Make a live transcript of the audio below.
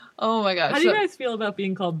Oh my gosh. How do you guys feel about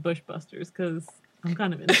being called Bushbusters? Because I'm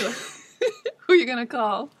kind of into it. Who are you going to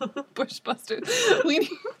call? Bushbusters.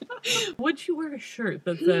 Would you wear a shirt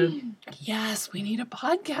that said... Yes, we need a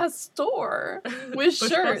podcast store with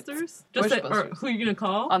shirts. Bushbusters? Just say, or who are you going to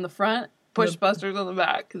call? On the front, Bushbusters on the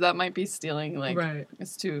back, because that might be stealing, like, right.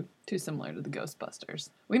 It's too similar to the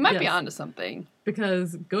Ghostbusters. We might be onto something.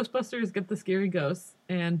 Because Ghostbusters get the scary ghosts,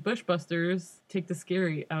 and Bushbusters take the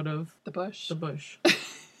scary out of... The bush. The bush.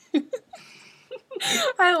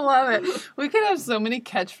 I love it. We could have so many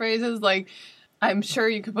catchphrases, like... I'm sure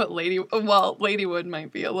you could put Ladywood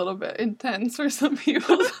might be a little bit intense for some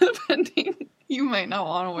people, depending. You might not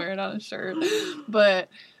want to wear it on a shirt. But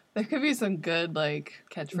there could be some good, like,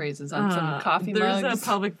 catchphrases on some coffee mugs. There's a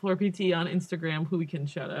pelvic floor PT on Instagram who we can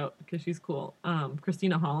shout out because she's cool.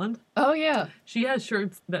 Christina Holland. Oh, yeah. She has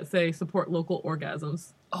shirts that say support local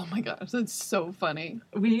orgasms. Oh, my gosh. That's so funny.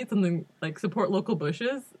 We need something like support local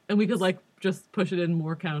bushes, and we could, like, just push it in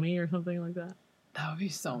Moore County or something like that. That would be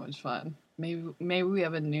so much fun. Maybe we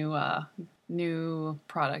have a new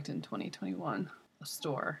product in 2021. A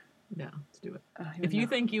store. Yeah, let's do it. If you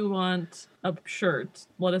think you want a shirt,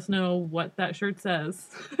 let us know what that shirt says.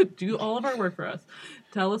 Do all of our work for us.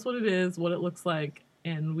 Tell us what it is, what it looks like,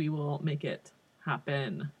 and we will make it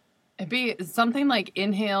happen. It'd be something like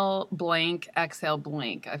inhale blank, exhale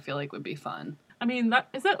blank. I feel like would be fun. I mean,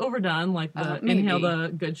 is that overdone? Like the inhale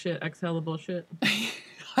the good shit, exhale the bullshit?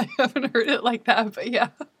 I haven't heard it like that, but yeah.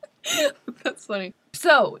 That's funny.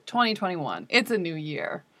 So, 2021. It's a new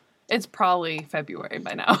year. It's probably February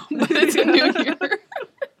by now, but it's a new year.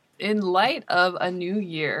 In light of a new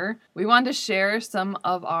year, we wanted to share some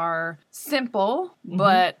of our simple,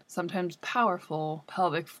 but sometimes powerful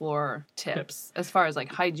pelvic floor tips as far as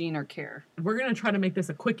like hygiene or care. We're going to try to make this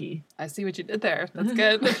a quickie. I see what you did there. That's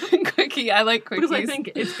good. Quickie. I like quickies. Because I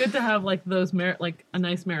think it's good to have like those, like a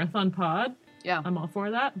nice marathon pod. Yeah. I'm all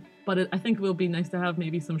for that. But I think it will be nice to have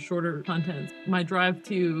maybe some shorter content. My drive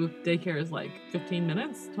to daycare is like 15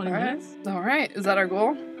 minutes, 20 minutes. All right. Is that our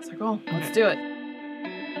goal? That's our goal. Okay. Let's do it.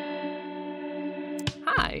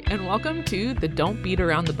 Hi, and welcome to the Don't Beat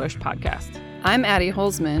Around the Bush podcast. I'm Addie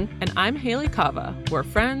Holzman. And I'm Haley Kava. We're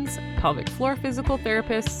friends, pelvic floor physical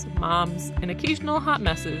therapists, moms, and occasional hot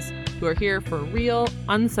messes who are here for real,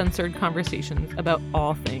 uncensored conversations about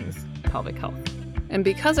all things pelvic health. And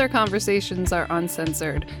because our conversations are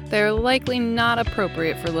uncensored, they are likely not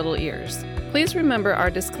appropriate for little ears. Please remember our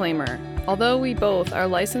disclaimer. Although we both are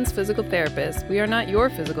licensed physical therapists, we are not your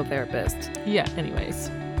physical therapist. Yeah, anyways.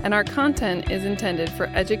 And our content is intended for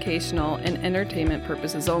educational and entertainment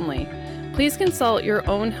purposes only. Please consult your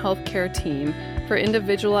own healthcare team for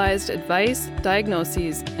individualized advice,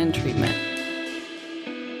 diagnoses, and treatment.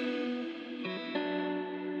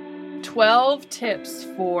 12 tips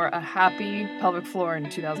for a happy pelvic floor in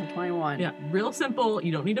 2021. Yeah, real simple.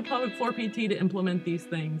 You don't need a pelvic floor PT to implement these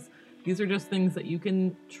things. These are just things that you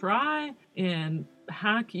can try and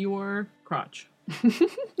hack your crotch.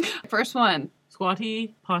 First one.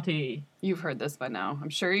 Squatty potty. You've heard this by now. I'm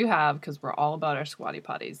sure you have because we're all about our squatty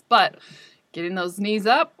potties. But getting those knees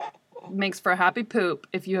up makes for a happy poop.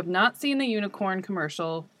 If you have not seen the unicorn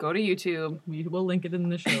commercial, go to YouTube. We will link it in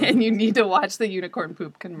the show. And you need to watch the unicorn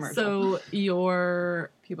poop commercial. So your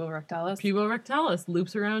puborectalis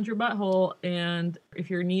loops around your butthole, and if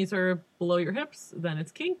your knees are below your hips, then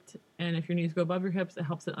it's kinked, and if your knees go above your hips, it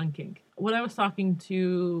helps it unkink. What I was talking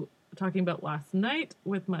about last night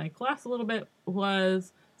with my class a little bit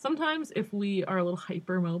was sometimes if we are a little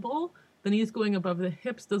hypermobile, the knees going above the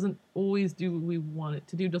hips doesn't always do what we want it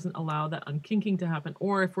to do, doesn't allow that unkinking to happen,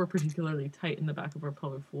 or if we're particularly tight in the back of our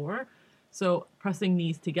pelvic floor. So pressing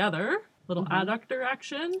knees together, little adductor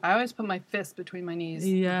action. I always put my fist between my knees.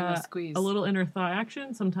 Yeah, and squeeze. A little inner thigh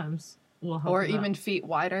action sometimes will help. Or even feet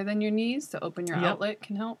wider than your knees to open your outlet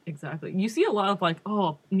can help. Exactly. You see a lot of like,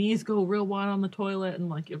 knees go real wide on the toilet, and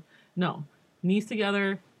like, no, knees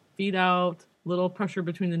together, feet out, little pressure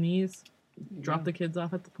between the knees. Drop the kids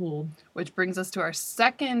off at the pool. Which brings us to our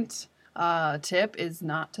second tip is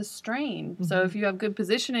not to strain. So if you have good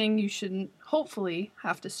positioning, you shouldn't hopefully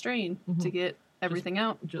have to strain to get everything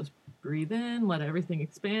out. Just breathe in, let everything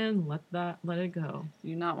expand, let it go.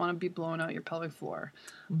 You do not want to be blowing out your pelvic floor.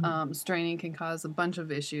 Straining can cause a bunch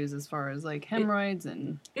of issues as far as like hemorrhoids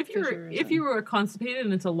and if you are constipated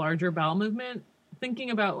and it's a larger bowel movement, thinking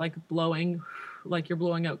about like blowing, like you're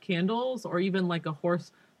blowing out candles, or even like a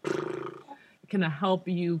horse can help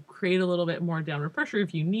you create a little bit more downward pressure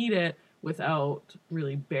if you need it without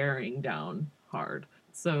really bearing down hard.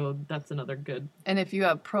 So that's another good. And if you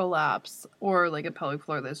have prolapse or like a pelvic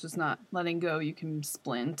floor that's just not letting go, you can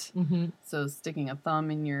splint. Mm-hmm. So sticking a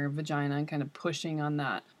thumb in your vagina and kind of pushing on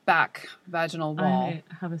that back vaginal wall. I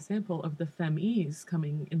have a sample of the FemEase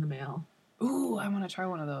coming in the mail. Ooh, I want to try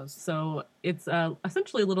one of those. So it's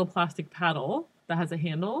essentially a little plastic paddle that has a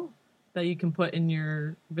handle that you can put in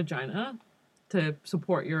your vagina to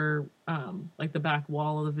support your like the back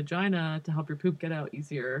wall of the vagina to help your poop get out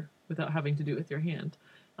easier without having to do it with your hand,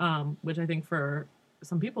 which I think for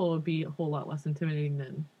some people would be a whole lot less intimidating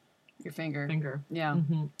than Your finger. Yeah,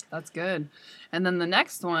 Mm-hmm. that's good. And then the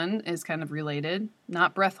next one is kind of related,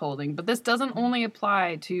 not breath holding, but this doesn't only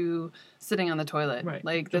apply to sitting on the toilet. Right.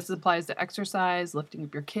 Like this applies to exercise, lifting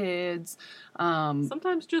up your kids.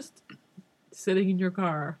 Sometimes just sitting in your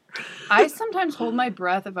car. I sometimes hold my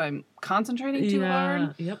breath if I'm concentrating too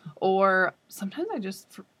hard. Yep. Or sometimes I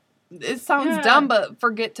just, it sounds Yeah. dumb, but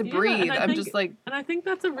forget to Yeah, breathe. and I I'm think- just like, And I think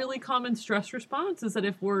that's a really common stress response is that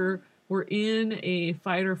if we're in a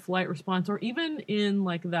fight or flight response, or even in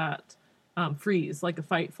like that freeze, like a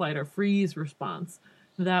fight, flight, or freeze response,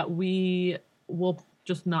 that we will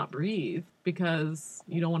just not breathe because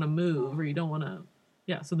you don't want to move or you don't want to.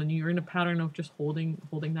 Yeah, so then you're in a pattern of just holding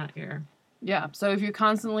that air. yeah. So if you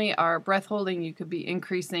constantly are breath holding, you could be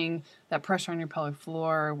increasing that pressure on your pelvic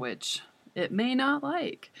floor, which it may not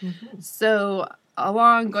like. Mm-hmm. So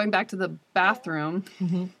going back to the bathroom,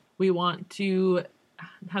 We want to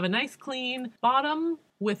have a nice clean bottom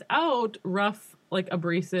without rough, like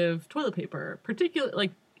abrasive toilet paper, particularly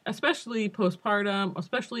like especially postpartum,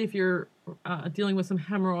 especially if you're dealing with some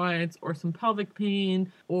hemorrhoids or some pelvic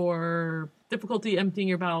pain or difficulty emptying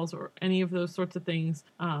your bowels or any of those sorts of things.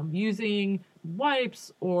 Using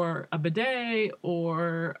wipes or a bidet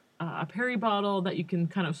or a peri bottle that you can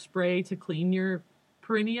kind of spray to clean your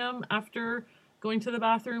perineum after going to the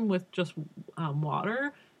bathroom with just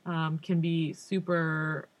water can be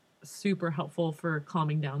super, super helpful for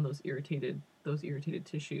calming down those irritated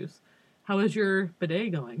tissues. How is your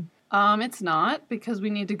bidet going? it's not, because we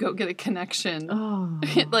need to go get a connection. Oh,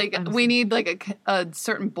 Like we need like a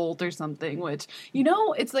certain bolt or something, which,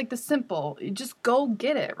 it's like the simple, you just go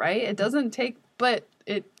get it, right? It doesn't take, but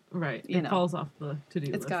it right. you It know. falls off the to-do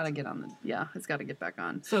list. it's got to get it's got to get back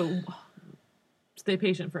on. So stay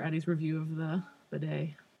patient for Addie's review of the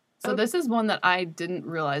bidet. So this is one that I didn't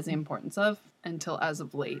realize the importance of until as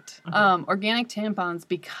of late. Okay. Organic tampons,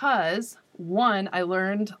 because one, I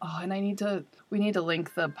learned, and we need to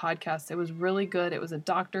link the podcast. It was really good. It was a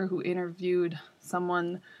doctor who interviewed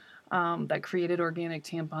someone that created organic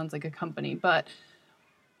tampons, like a company. But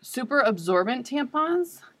super absorbent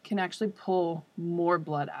tampons can actually pull more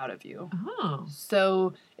blood out of you. Oh,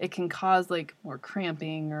 So it can cause like more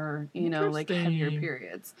cramping or, like heavier Interesting.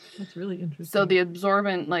 periods. that's really interesting. So the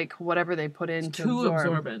absorbent, like whatever they put in to too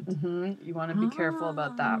absorb. absorbent. You want to be careful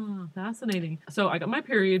about that. Ah, fascinating. So I got my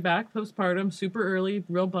period back postpartum, super early,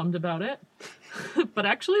 real bummed about it. But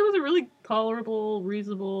actually it was a really tolerable,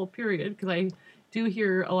 reasonable period because I do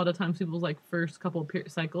hear a lot of times people's like first couple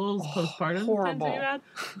cycles postpartum tend to horrible. be bad.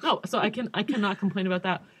 No, so I cannot complain about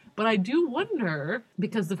that. But I do wonder,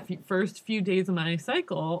 because the first few days of my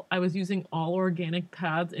cycle, I was using all organic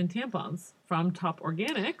pads and tampons from Top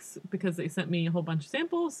Organics because they sent me a whole bunch of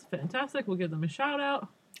samples. Fantastic. We'll give them a shout out.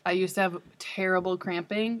 I used to have terrible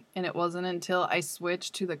cramping, and it wasn't until I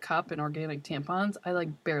switched to the cup and organic tampons, I like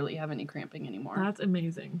barely have any cramping anymore. That's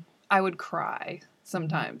amazing. I would cry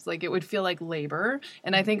sometimes. Like it would feel like labor.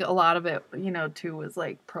 And I think a lot of it, too, was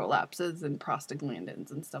like prolapses and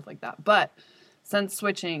prostaglandins and stuff like that. But since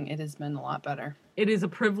switching, it has been a lot better. It is a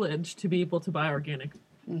privilege to be able to buy organic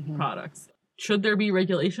products. Should there be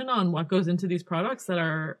regulation on what goes into these products that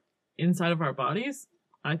are inside of our bodies?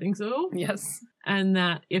 I think so. Yes. And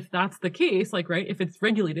that if that's the case, like, right, if it's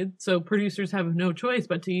regulated, so producers have no choice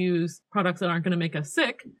but to use products that aren't going to make us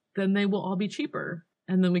sick, then they will all be cheaper.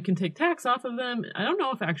 And then we can take tax off of them. I don't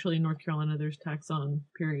know if actually in North Carolina there's tax on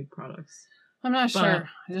period products. I'm not sure.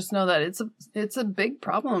 I just know that it's a big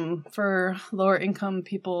problem for lower income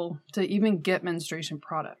people to even get menstruation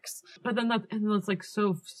products. But then it's like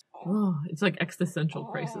it's like existential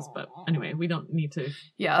crisis. But anyway, we don't need to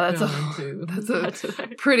Yeah, go into that's that a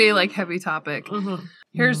today. pretty like heavy topic. Uh-huh.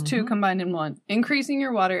 Here's two combined in one. Increasing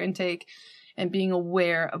your water intake and being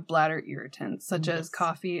aware of bladder irritants such as Yes.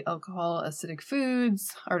 coffee, alcohol, acidic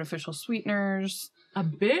foods, artificial sweeteners. A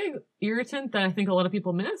big irritant that I think a lot of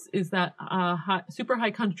people miss is that super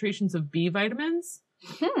high concentrations of B vitamins.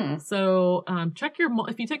 So check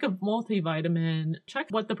if you take a multivitamin, check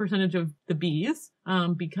what the percentage of the B's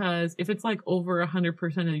Because if it's like over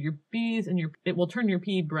 100% of your bees and it will turn your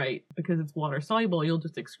pee bright because it's water soluble, you'll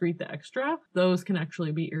just excrete the extra. Those can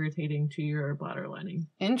actually be irritating to your bladder lining.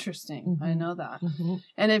 Interesting. I know that. Mm-hmm.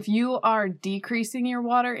 And if you are decreasing your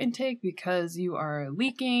water intake because you are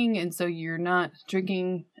leaking and so you're not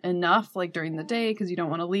drinking enough like during the day because you don't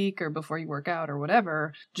want to leak or before you work out or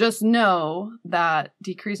whatever, just know that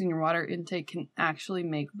decreasing your water intake can actually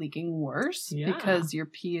make leaking worse because your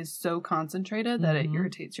pee is so concentrated that it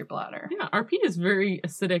irritates your bladder. Yeah, our pee is very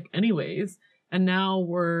acidic anyways. And now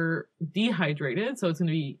we're dehydrated, so it's going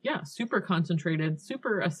to be, super concentrated,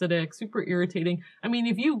 super acidic, super irritating. I mean,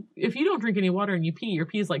 if you don't drink any water and you pee, your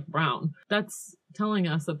pee is like brown. That's telling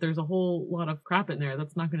us that there's a whole lot of crap in there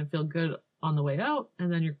that's not going to feel good on the way out.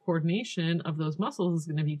 And then your coordination of those muscles is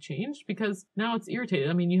going to be changed because now it's irritated.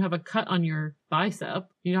 I mean, you have a cut on your bicep.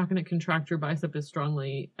 You're not going to contract your bicep as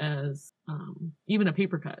strongly as even a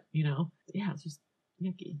paper cut, you know? Yeah, it's just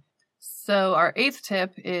yucky. So our 8th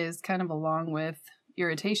tip is kind of along with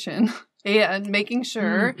irritation and making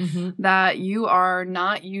sure that you are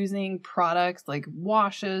not using products like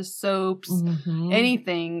washes, soaps,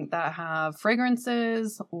 anything that have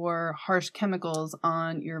fragrances or harsh chemicals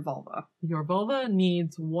on your vulva. Your vulva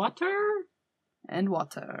needs water. And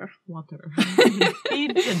water. Be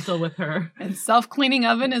gentle with her. And self-cleaning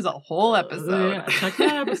oven is a whole episode. Yeah, check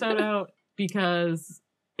that episode out because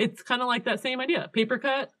it's kind of like that same idea. Paper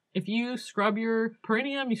cut. If you scrub your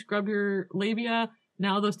perineum, you scrub your labia,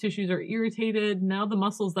 now those tissues are irritated. Now the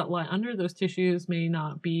muscles that lie under those tissues may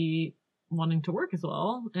not be wanting to work as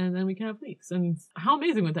well. And then we can have leaks. And how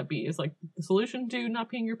amazing would that be? Is like the solution to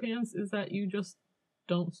not peeing your pants is that you just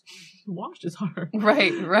don't wash as hard.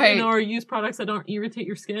 Right. You know, or use products that don't irritate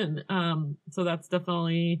your skin. So that's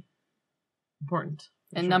definitely important.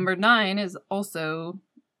 And number 9 is also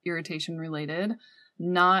irritation related.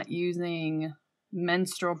 Not using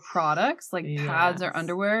menstrual products like pads or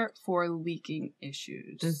underwear for leaking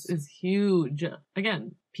issues. This is huge.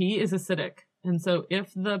 Again, pee is acidic. And so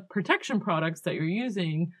if the protection products that you're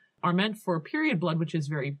using are meant for period blood, which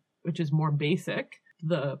is more basic,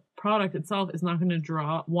 the product itself is not going to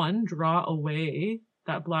draw away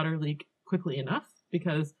that bladder leak quickly enough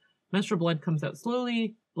because menstrual blood comes out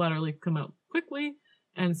slowly, bladder leak come out quickly.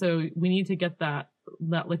 And so we need to get that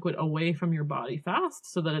liquid away from your body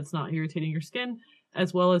fast so that it's not irritating your skin,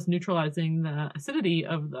 as well as neutralizing the acidity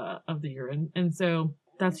of the urine. And so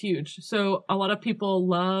that's huge. So a lot of people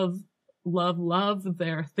love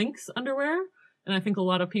their Thinx underwear. And I think a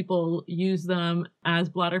lot of people use them as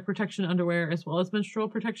bladder protection underwear as well as menstrual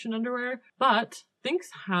protection underwear. But Thinx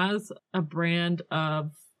has a brand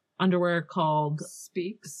of underwear called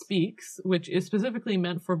Speaks, which is specifically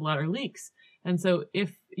meant for bladder leaks. And so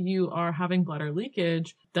if you are having bladder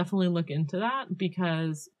leakage, definitely look into that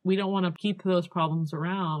because we don't want to keep those problems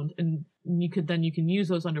around. And you can use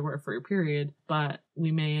those underwear for your period, but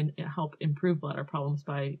we may help improve bladder problems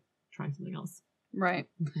by trying something else. Right.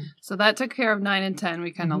 So that took care of 9 and 10.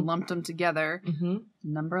 We kind of lumped them together.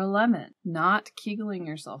 Number 11, not Kegling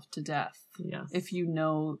yourself to death. Yes. If you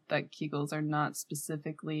know that Kegels are not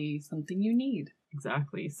specifically something you need.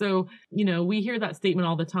 Exactly. So, you know, we hear that statement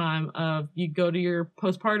all the time of you go to your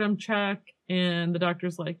postpartum check and the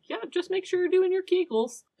doctor's like, yeah, just make sure you're doing your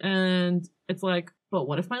Kegels. And it's like, but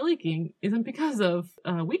what if my leaking isn't because of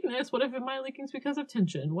weakness? What if my leaking is because of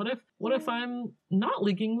tension? What if I'm not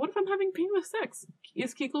leaking? What if I'm having painless sex?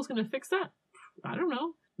 Is Kegels going to fix that? I don't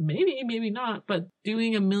know. Maybe, maybe not. But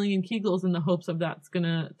doing 1 million Kegels in the hopes of that's going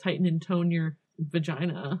to tighten and tone your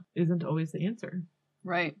vagina isn't always the answer.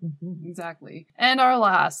 Right. Exactly. And our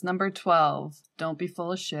last, number 12, don't be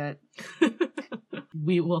full of shit.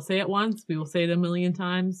 We will say it once. We will say it 1 million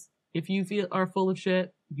times. If you are full of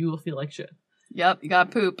shit, you will feel like shit. Yep. You got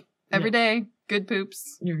to poop every day. Good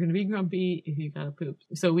poops. You're going to be grumpy if you got to poop.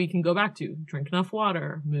 So we can go back to drink enough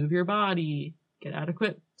water, move your body, get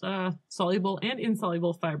adequate soluble and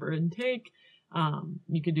insoluble fiber intake.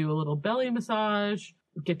 You could do a little belly massage,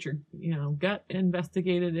 get your gut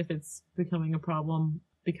investigated if it's becoming a problem,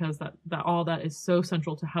 because that all that is so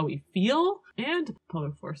central to how we feel and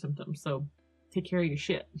pelvic floor symptoms. So take care of your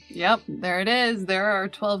shit. Yep, there it is. There are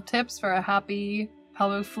 12 tips for a happy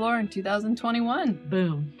pelvic floor in 2021.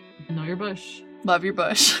 Boom. Know your bush. Love your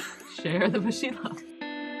bush. Share the bushy love.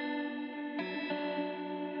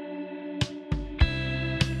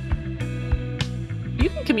 You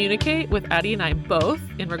can communicate with Addie and I both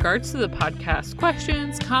in regards to the podcast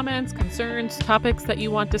questions, comments, concerns, topics that you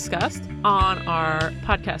want discussed on our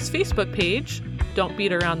podcast Facebook page, Don't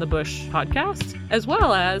Beat Around the Bush Podcast, as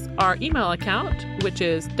well as our email account, which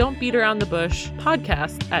is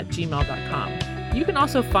don'tbeataroundthebushpodcast@gmail.com. You can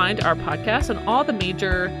also find our podcast on all the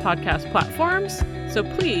major podcast platforms. So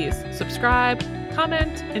please subscribe,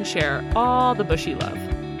 comment, and share all the bushy love.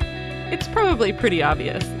 It's probably pretty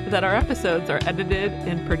obvious that our episodes are edited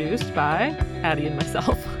and produced by Addie and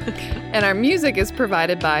myself. And our music is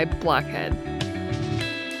provided by Blockhead.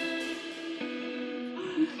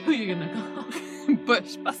 Who are you gonna call?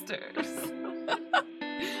 Bushbusters.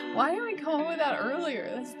 Why didn't we come up with that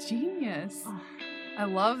earlier? That's genius. Oh. I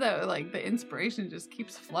love that, like, the inspiration just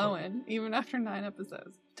keeps flowing, even after 9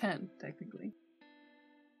 episodes. 10, technically.